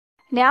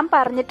ഞാൻ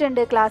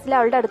പറഞ്ഞിട്ടുണ്ട് ക്ലാസ്സിൽ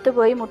അവളുടെ അടുത്ത്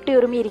പോയി മുട്ടി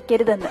ഉറുമി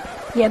ഇരിക്കരുതെന്ന്.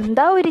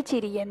 എന്താ ഒരു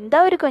ചിരി, എന്താ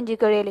ഒരു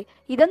കൊഞ്ചിക്കൊഴയല്.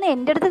 ഇതൊന്നും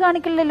എന്റെ അടുത്ത്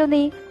കാണിക്കില്ലല്ലോ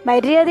നീ.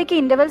 മര്യാദയ്ക്ക്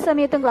ഇന്റർവെൽ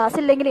സമയത്തും ക്ലാസ്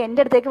ഇല്ലെങ്കിൽ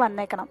എന്റെ അടുത്തേക്ക്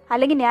വന്നേക്കണം,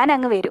 അല്ലെങ്കിൽ ഞാൻ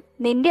അങ്ങ് വരും.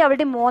 നിന്റെ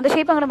അവളുടെ മോന്ത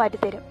ഷേപ്പ് അങ്ങോട്ട്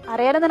മാറ്റിത്തരും.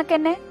 അറിയാലോ നിനക്ക്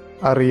എന്നെ?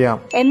 അറിയാം.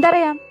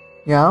 എന്തറിയാം?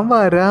 ഞാൻ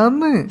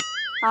വരാന്ന്.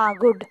 ആ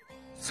ഗുഡ്.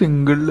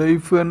 സിംഗിൾ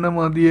ലൈഫ് തന്നെ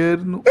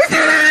മതിയായിരുന്നു.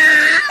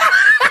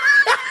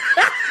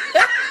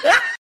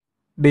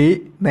 ഡീ,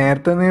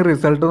 നേരത്തെ നീ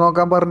റിസൾട്ട്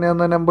നോക്കാൻ പറഞ്ഞു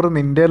തന്ന നമ്പർ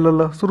നിന്റെ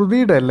അല്ലല്ലോ,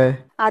 ശ്രുതിയുടെ അല്ലേ?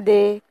 അതെ.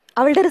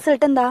 അവളുടെ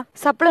റിസൾട്ട് എന്താ?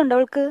 സപ്ലി ഉണ്ടോ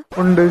അവൾക്ക്?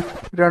 ഉണ്ട്,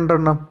 2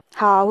 എണ്ണം.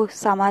 ഹാവു,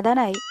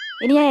 സമാധാനായി.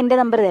 ഇനി ഞാൻ എന്റെ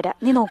നമ്പർ തരാം,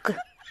 നീ നോക്ക്.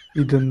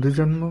 ഇതെന്ത്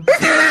ജന്മം?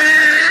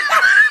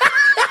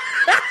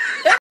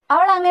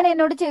 അവൾ അങ്ങനെ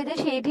എന്നോട് ചെയ്ത്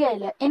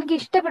ശരിയായില്ല. എനിക്ക്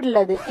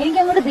ഇഷ്ടപ്പെട്ടില്ല അത്. എനിക്ക്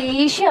അങ്ങോട്ട്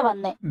ദേഷ്യ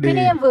വന്നേ.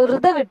 പിന്നെ ഞാൻ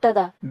വെറുതെ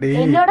വിട്ടതാ.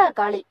 എന്നോടാ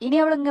കളി. ഇനി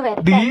അവൾ ഇങ്ങ്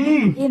വരട്ടെ.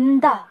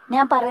 എന്താ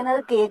ഞാൻ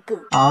പറയുന്നത് കേക്ക്.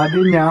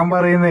 ആദ്യം ഞാൻ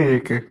പറയുന്ന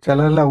കേക്ക്.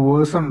 ചില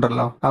ലവേഴ്സ്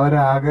ഉണ്ടല്ലോ,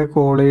 അവരാകെ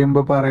കോൾ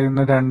ചെയ്യുമ്പോ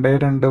പറയുന്ന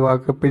 2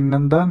 വാക്ക്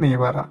പിന്നെന്താ നീ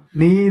പറ.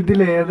 നീ ഇതിൽ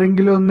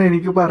ഏതെങ്കിലും ഒന്ന്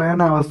എനിക്ക്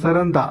പറയാൻ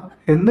അവസരം താ,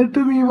 എന്നിട്ട്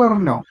നീ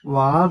പറഞ്ഞോ.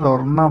 വാ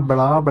തുറന്ന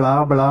ബ്ലാ ബ്ലാ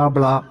ബ്ലാ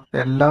ബ്ലാ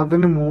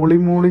എല്ലാത്തിനും മൂളി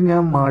മൂളി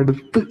ഞാൻ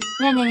മടുത്ത്.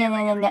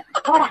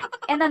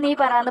 എന്നാ നീ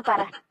പറയാന്ന്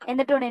പറ,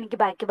 എന്നിട്ട് വേണം എനിക്ക്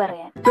ബാക്കി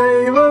പറയാൻ.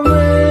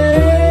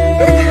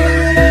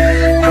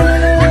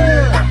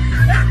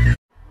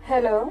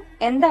 ഹലോ,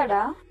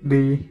 എന്താടാ?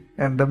 ഡീ,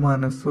 എന്റെ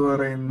മനസ്സ്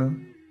പറയുന്നു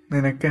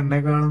നിനക്ക്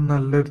എന്നെക്കാളും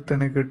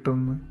നല്ലൊരുത്തനെ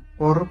കിട്ടുന്നു.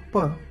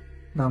 ഉറപ്പാ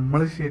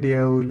നമ്മള്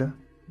ശരിയാവൂല,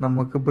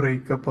 നമുക്ക്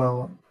ബ്രേക്കപ്പ്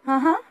ആവാം.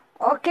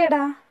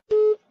 ഓക്കേടാ.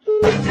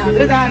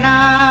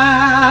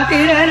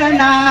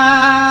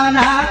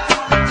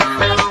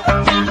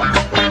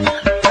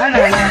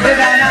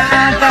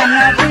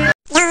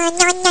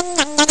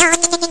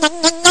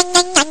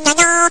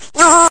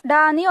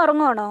 നീ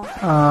ഉറങ്ങുവാണോ?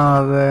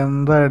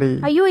 അതെന്താടി?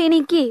 അയ്യോ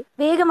എനിക്ക്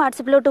വേഗം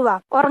വാട്സപ്പിലോട്ട് വാ.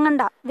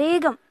 ഉറങ്ങണ്ട,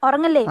 വേഗം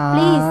ഉറങ്ങല്ലേ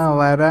പ്ലീസ്.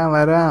 വരാ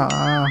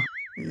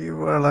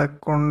ഇവളെ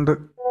കൊണ്ട്.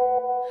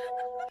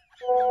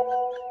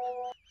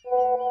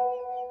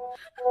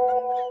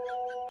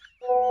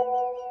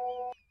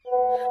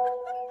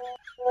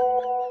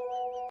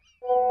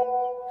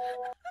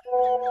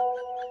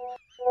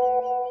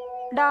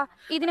 ഡാ,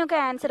 ഇതിനൊക്കെ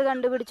ആൻസർ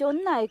കണ്ടുപിടിച്ച്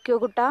ഒന്ന് അയക്കോ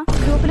കുട്ടാ.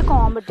 ഗ്രൂപ്പിൽ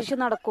കോമ്പറ്റീഷൻ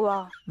നടക്കുവാ.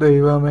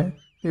 ദൈവമേ,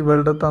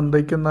 ഇവളുടെ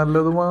തന്തയ്ക്ക്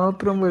നല്ലത്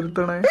മാത്രം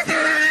വരുത്തണേ.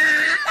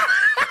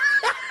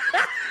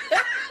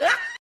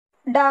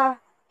 ഡാ,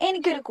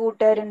 എനിക്കൊരു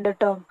കൂട്ടുകാരുണ്ട്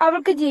കേട്ടോ.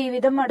 അവൾക്ക്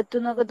ജീവിതം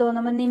അടുത്തുന്നൊക്കെ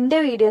തോന്നുമ്പോ നിന്റെ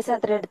വീഡിയോസ്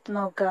അത്ര എടുത്തു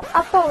നോക്ക,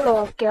 അപ്പൊ അവള്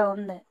ഓക്കെ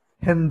ആവുന്ന്.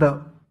 എന്തോ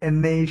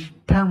എന്നെ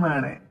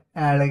ഇഷ്ടമാണ്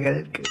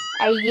ആളുകൾക്ക്.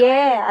 അയ്യേ,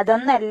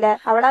 അതൊന്നല്ല.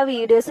 അവൾ ആ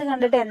വീഡിയോസ്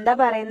കണ്ടിട്ട് എന്താ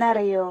പറയുന്ന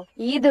അറിയോ?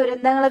 ഈ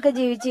ദുരന്തങ്ങളൊക്കെ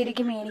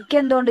ജീവിച്ചിരിക്കും,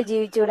 എനിക്കെന്തുകൊണ്ട്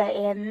ജീവിച്ചൂടെ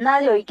എന്നാ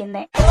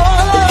ചോദിക്കുന്നേ.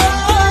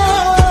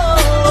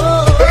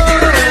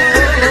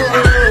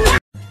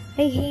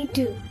 I hate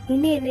you.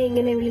 ഇനി എന്നെ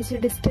ഇങ്ങനെ വിളിച്ച്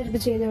ഡിസ്റ്റർബ്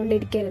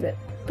ചെയ്തുകൊണ്ടിരിക്കരുത്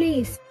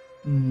പ്ലീസ്.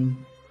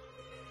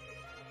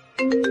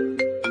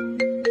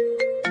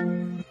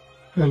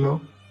 ഹലോ,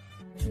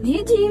 നീ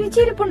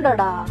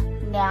ജീവിച്ചിരിപ്പുണ്ടോടാ?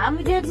 ഞാൻ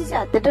വിചാരിച്ച്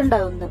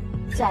ചത്തിട്ടുണ്ടാവുന്നു.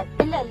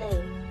 ചത്തില്ലല്ലേ?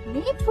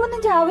 നീ ഇപ്പൊ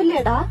ഒന്നും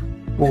ചാവില്ലേടാ?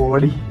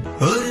 ഓടി.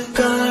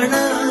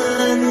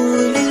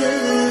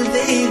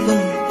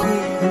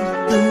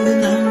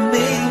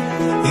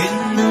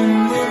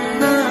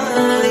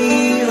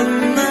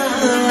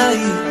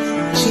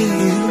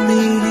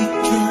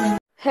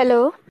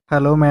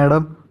 ഹലോ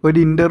മാഡം, ഒരു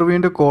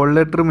ഇന്റർവ്യൂവിന്റെ കോൾ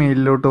ലെറ്റർ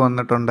മെയിലിലോട്ട്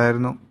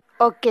വന്നിട്ടുണ്ടായിരുന്നു.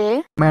 ഓക്കെ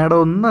മാഡം,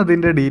 ഒന്ന്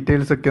അതിന്റെ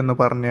ഡീറ്റെയിൽസ് ഒക്കെ ഒന്ന്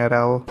പറഞ്ഞു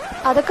തരാവോ?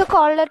 അതൊക്കെ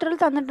കോൾ ലെറ്ററിൽ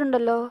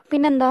തന്നിട്ടുണ്ടല്ലോ,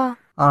 പിന്നെന്താ?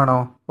 ആണോ?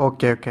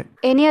 ഓക്കെ.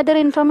 Any other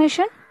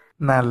information?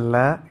 നല്ല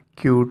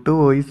ക്യൂട്ട്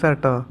വോയിസ്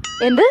ആട്ടോ.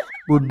 എന്ത്?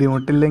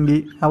 ബുദ്ധിമുട്ടില്ലെങ്കിൽ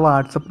ആ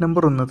വാട്സപ്പ്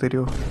നമ്പർ ഒന്ന്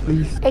തരുമോ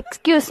പ്ലീസ്?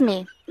 എക്സ്ക്യൂസ് മീ,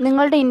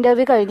 നിങ്ങളുടെ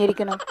ഇന്റർവ്യൂ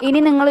കഴിഞ്ഞിരിക്കുന്നു.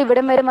 ഇനി നിങ്ങൾ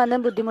ഇവിടം വരെ വന്ന്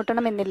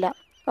ബുദ്ധിമുട്ടണം എന്നില്ല.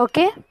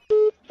 ഓക്കെ?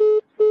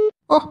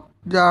 ഓ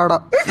ജാട.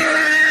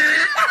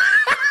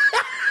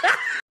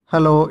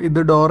 ഹലോ, ഇത്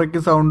ഡോറയ്ക്ക്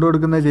സൗണ്ട്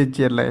കൊടുക്കുന്ന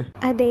ചേച്ചിയല്ലേ?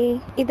 അതെ,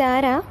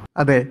 ഇതാരാ?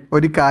 അതെ,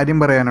 ഒരു കാര്യം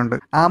പറയാനുണ്ട്.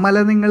 ആ മല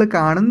നിങ്ങൾ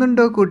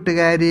കാണുന്നുണ്ടോ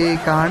കൂട്ടുകാരെ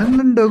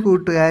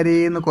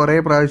എന്ന് കുറെ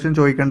പ്രാവശ്യം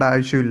ചോദിക്കേണ്ട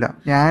ആവശ്യമില്ല.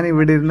 ഞാൻ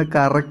ഇവിടെ ഇരുന്ന്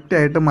കറക്റ്റ്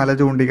ആയിട്ട് മല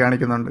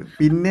ചൂണ്ടിക്കാണിക്കുന്നുണ്ട്.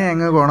 പിന്നെ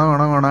അങ്ങ്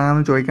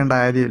കൊണാന്ന് ചോദിക്കേണ്ട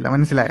കാര്യമില്ല,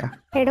 മനസ്സിലായ?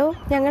 എടോ,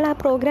 ഞങ്ങൾ ആ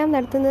പ്രോഗ്രാം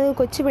നടത്തുന്നത്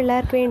കൊച്ചു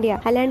പിള്ളേർക്ക് വേണ്ടിയാ,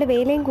 അല്ലാണ്ട്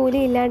വേലയും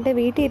കൂലിയും ഇല്ലാണ്ട്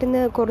വീട്ടിൽ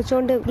ഇരുന്ന്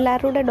കുറച്ചുകൊണ്ട്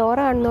പിള്ളേരുടെ ഡോറ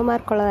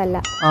കാണുന്നവന്മാർക്കുള്ളതല്ല.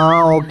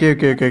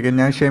 ഓക്കെ,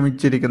 ഞാൻ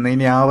ക്ഷമിച്ചിരിക്കുന്നു,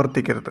 ഇനി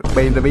ആവർത്തിക്കരുത്.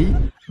 ബൈ ദ വേ,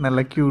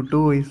 നല്ല ക്യൂട്ട്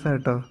വോയിസ്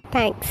ആട്ടോ.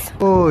 താങ്ക്സ്.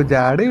 ഓ,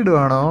 ജാട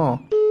ഇടുവാണോ?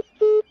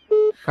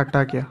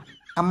 കട്ടാക്കിയ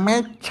അമ്മേ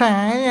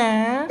ചായ.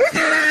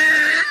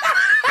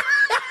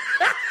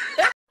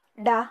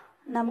 ഡാ,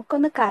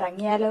 നമുക്കൊന്ന്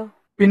കറങ്ങിയാലോ?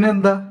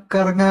 പിന്നെന്താ,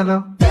 കറങ്ങാലോ.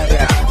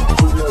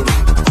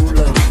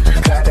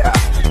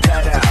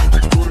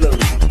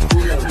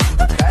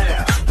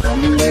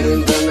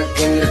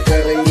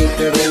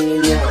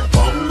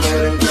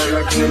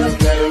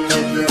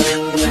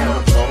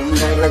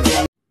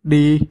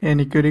 ഡി,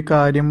 എനിക്കൊരു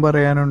കാര്യം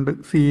പറയാനുണ്ട്.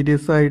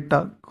 സീരിയസ് ആയിട്ടാ,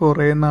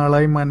 കൊറേ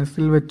നാളായി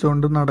മനസ്സിൽ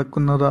വെച്ചോണ്ട്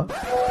നടക്കുന്നതാ.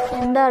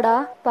 എന്താടാ,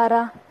 പറ.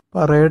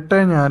 പറയട്ടെ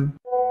ഞാൻ?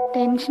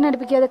 ടെൻഷൻ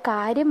അടുപ്പിക്കാതെ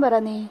കാര്യം പറ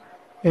നീ.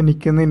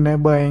 എനിക്ക് നിന്നെ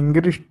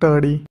ഭയങ്കര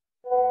ഇഷ്ടാടി.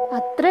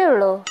 അത്രേ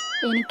ഉള്ളോ?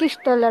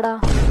 എനിക്കിഷ്ടല്ലടാ.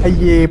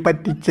 അയ്യേ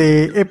പറ്റിച്ചേ,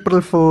 ഏപ്രിൽ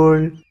ഫൂൾ.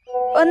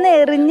 ഒന്ന്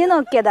എറിഞ്ഞു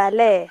നോക്കിയതാ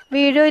അല്ലേ,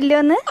 വീഴോ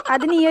ഇല്ലയോന്ന്.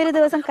 അതിന് ഈ ഒരു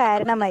ദിവസം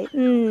കാരണമായി.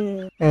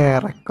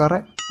 ഏറെക്കുറെ.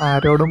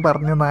 ആരോടും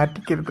പറഞ്ഞു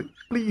നാറ്റിക്കരുത്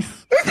പ്ലീസ്.